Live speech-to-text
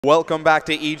Welcome back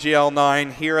to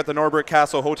EGL9 here at the Norbreck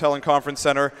Castle Hotel and Conference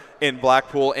Center in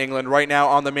Blackpool, England. Right now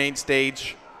on the main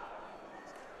stage,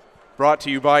 brought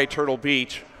to you by Turtle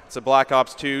Beach. It's a Black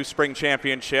Ops 2 Spring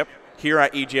Championship here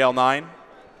at EGL9.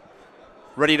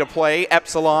 Ready to play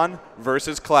Epsilon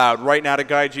versus Cloud. Right now to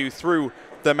guide you through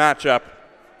the matchup,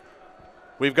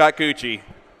 we've got Gucci.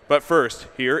 But first,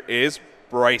 here is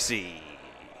Brycey.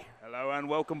 Hello and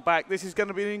welcome back. This is going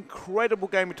to be an incredible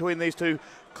game between these two.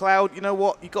 Cloud, you know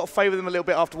what? You've got to favour them a little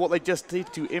bit after what they just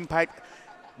did to Impact.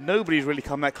 Nobody's really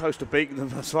come that close to beating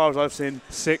them as far as I've seen.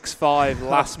 6-5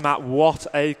 last map. What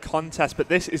a contest. But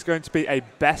this is going to be a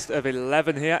best of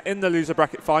 11 here in the loser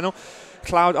bracket final.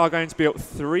 Cloud are going to be up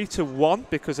 3-1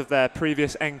 because of their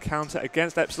previous encounter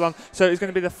against Epsilon. So it's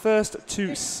going to be the first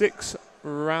 2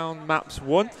 6-round maps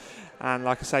won. And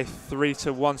like I say,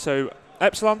 3-1. So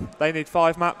Epsilon, they need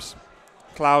 5 maps.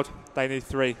 Cloud, they need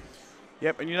 3.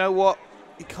 Yep, and you know what?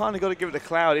 You kind of got to give it to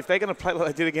Cloud. If they're going to play like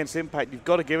they did against Impact, you've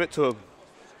got to give it to them.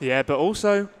 Yeah, but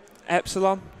also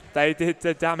Epsilon, they did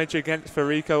the damage against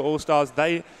Farico All-Stars.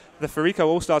 The Farico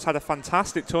All-Stars had a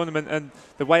fantastic tournament, and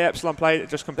the way Epsilon played, it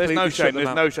just completely shut them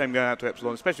out. There's no shame going out to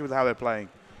Epsilon, especially with how they're playing.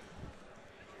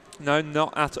 No,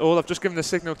 not at all. I've just given the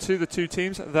signal to the two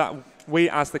teams that we,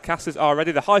 as the casters, are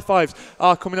ready. The high fives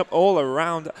are coming up all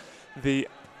around the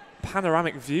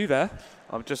panoramic view there.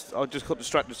 I just got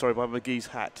distracted, sorry, by McGee's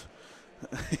hat.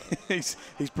 he's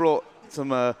brought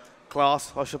some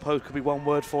class, I suppose, could be one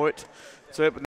word for it. So